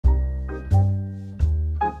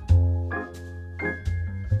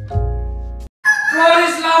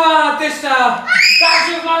this stuff. Touch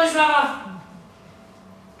your floor is lava.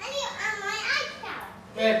 I need my ice now.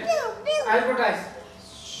 Wait. I'll put ice.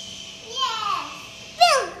 Yeah.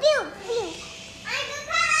 Pew, pew, pew. I can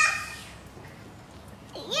pass.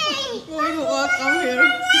 Yay. Why you all come here?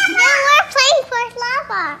 Now we're playing for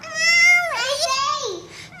lava. I see.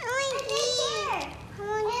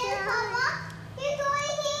 Papa, you're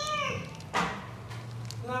going here.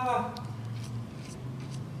 Lava.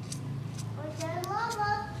 What's that lava?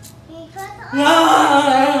 You got the No.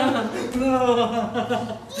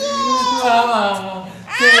 Lava.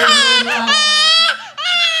 Save me, lava.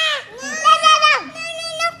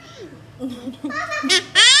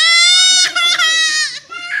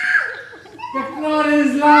 The floor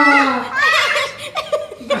is lava.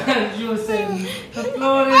 You said the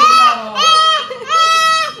floor is lava.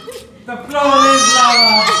 The floor is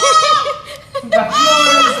lava. The floor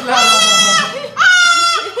is lava.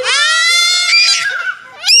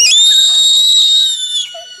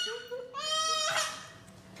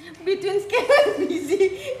 Between scared and busy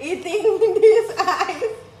eating this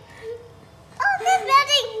ice. Oh, that's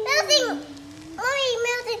melting, melting. Mommy,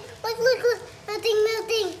 melting. Look, look, look. Melting,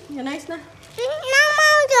 melting. Yeah, nice na. No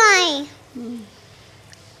more joy.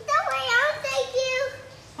 Don't worry, I'll take you.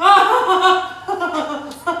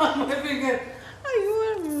 My finger.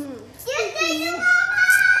 Ayun. Just take you, Mama.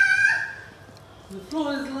 The floor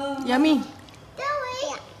is lava. Yummy. Don't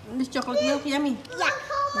worry. This chocolate milk, yummy. Yeah.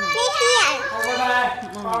 Right here. Over there.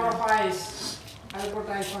 Power of ice. I'll put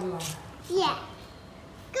ice on lava. Yeah.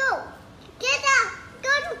 Go. Get up.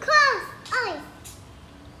 Go to cross ice.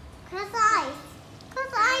 Cross ice.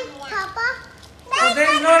 Cross ice, Papa. Oh, there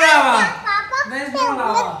is no lava. Papa. There is no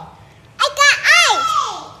lava. I got ice.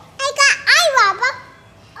 I got ice, Papa.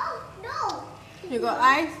 Oh, no. You got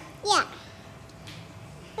ice? Yeah.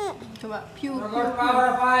 Coba, pew. I got power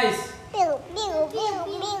of ice. Pew, pew, pew,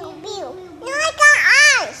 pew, pew. No, I got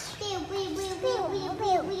ice. Pew, pew, pew, pew, pew,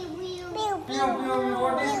 pew, pew, pew. Pew, pew, pew.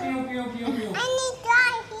 What is pew, pew, pew, pew? I need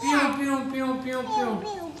dry Pew, here. pew, pew, pew, Pew, pew.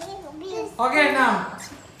 pew, pew, pew. Okay, now.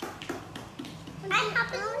 I'm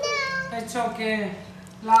happy now. It's okay.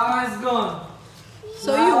 Lava is gone. So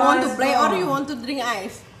you want to play or you want to drink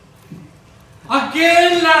ice?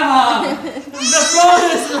 Again lava. The floor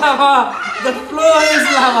is lava. The floor is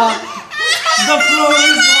lava. The floor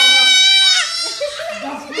is lava.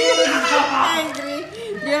 The floor is lava. Angry.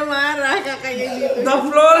 Dia marah kakaknya gitu. The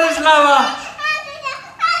floor is lava.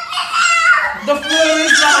 The floor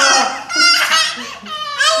is lava.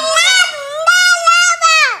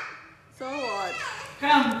 So what?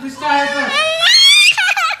 Come, Krista, help us.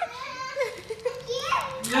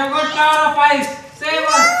 You have got power of ice. Save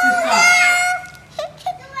us, Krista.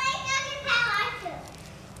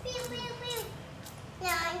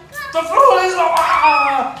 The floor is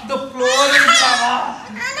lava. The floor is lava.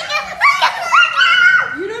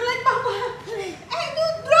 You don't like Papa? And you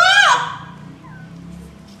drop!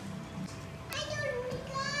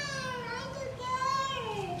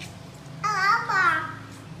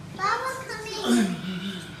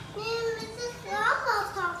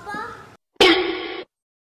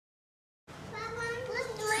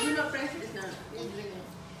 You not press this now. You drink it.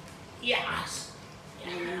 Yes.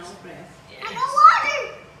 Yeah, now press. I got water.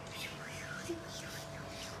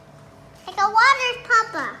 I got water,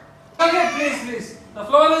 Papa. Okay, please. The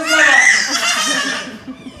floor is lava.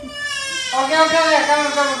 Okay.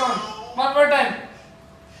 Come on. One more time.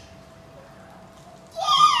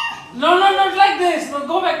 No, not like this. No,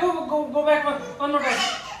 go back. Go back. One more time.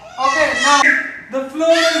 Okay, now the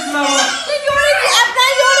floor is lava. You already up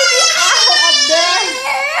there. You already up there.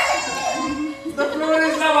 The floor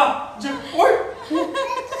is lava.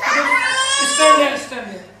 Stand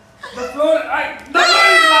there. The floor is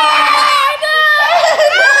lava.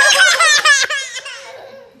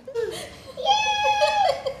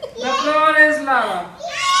 The floor is lava.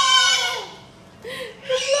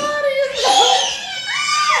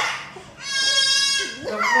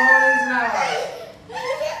 The floor is lava.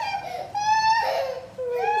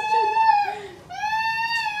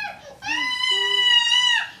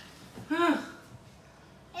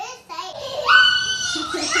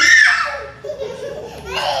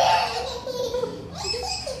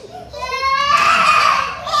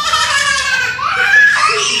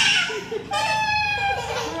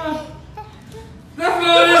 The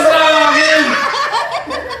floor is lava again.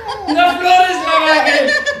 The floor is lava again.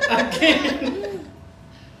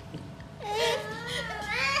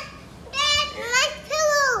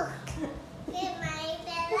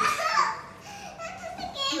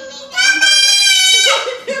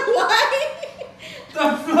 The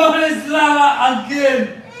floor is lava again.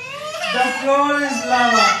 The floor is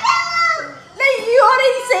lava. Like you You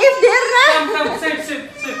already safe there, na? Come, sit.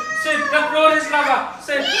 The floor is lava.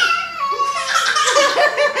 Sit.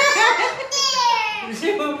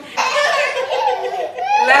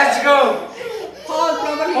 Let's go. Hold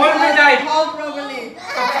properly. Hold me tight. Hold properly.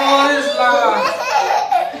 The floor is lava.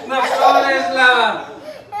 The floor is lava.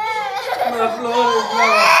 The floor is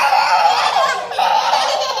lava.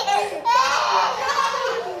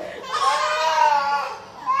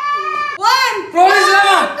 One. Floor is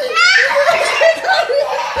lava.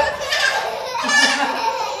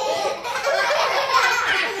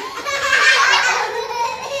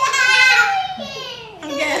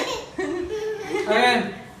 Again.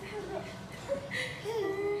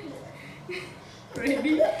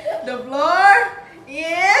 Ready? The floor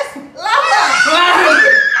is lava.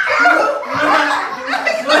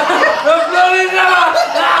 The floor is lava.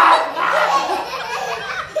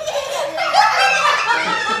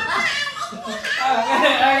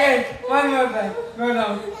 Again. One more time. Go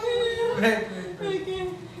down. Wait.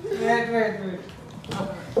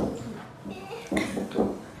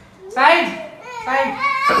 Side.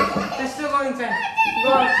 Just to go inside. Go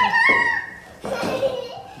outside.